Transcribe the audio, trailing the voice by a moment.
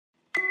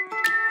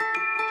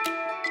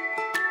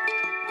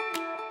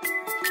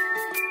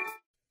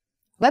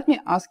Let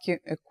me ask you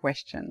a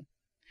question.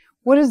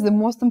 What is the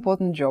most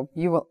important job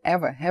you will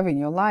ever have in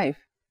your life?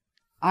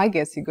 I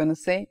guess you're gonna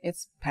say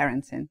it's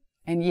parenting.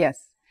 And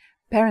yes,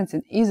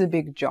 parenting is a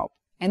big job,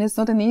 and it's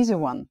not an easy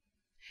one.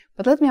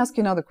 But let me ask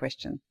you another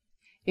question.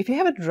 If you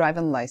have a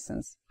driving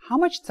license, how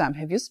much time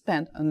have you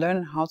spent on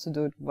learning how to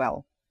do it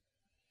well?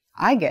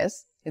 I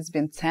guess it's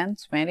been 10,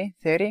 20,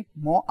 30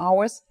 more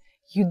hours.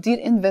 You did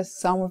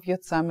invest some of your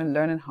time in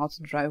learning how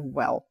to drive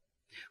well.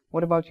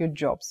 What about your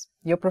jobs,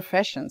 your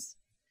professions?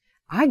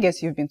 I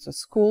guess you've been to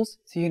schools,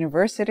 to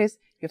universities,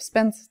 you've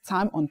spent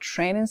time on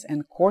trainings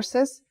and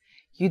courses.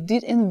 You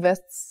did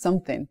invest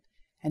something,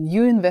 and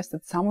you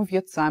invested some of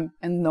your time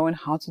in knowing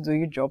how to do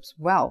your jobs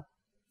well.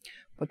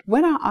 But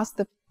when I ask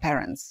the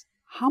parents,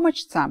 how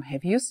much time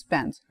have you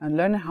spent on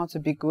learning how to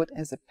be good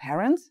as a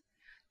parent?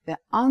 The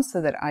answer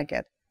that I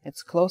get,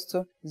 it's close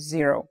to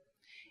zero.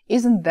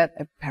 Isn't that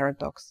a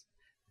paradox?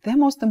 They're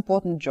most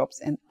important jobs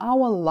in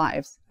our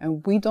lives,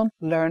 and we don't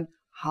learn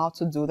how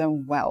to do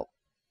them well.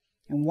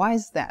 And why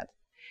is that?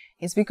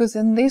 It's because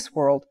in this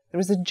world, there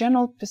is a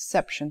general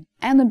perception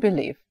and a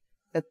belief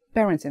that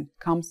parenting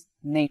comes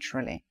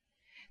naturally,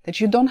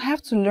 that you don't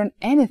have to learn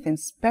anything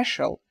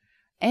special,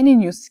 any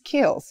new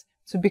skills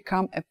to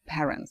become a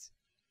parent.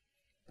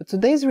 But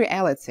today's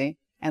reality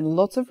and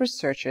lots of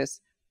researchers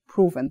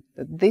proven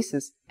that this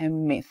is a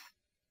myth.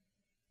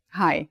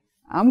 Hi,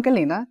 I'm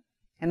Galina,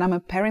 and I'm a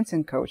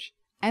parenting coach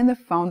and the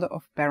founder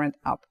of Parent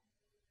Up.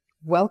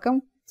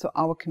 Welcome to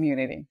our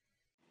community.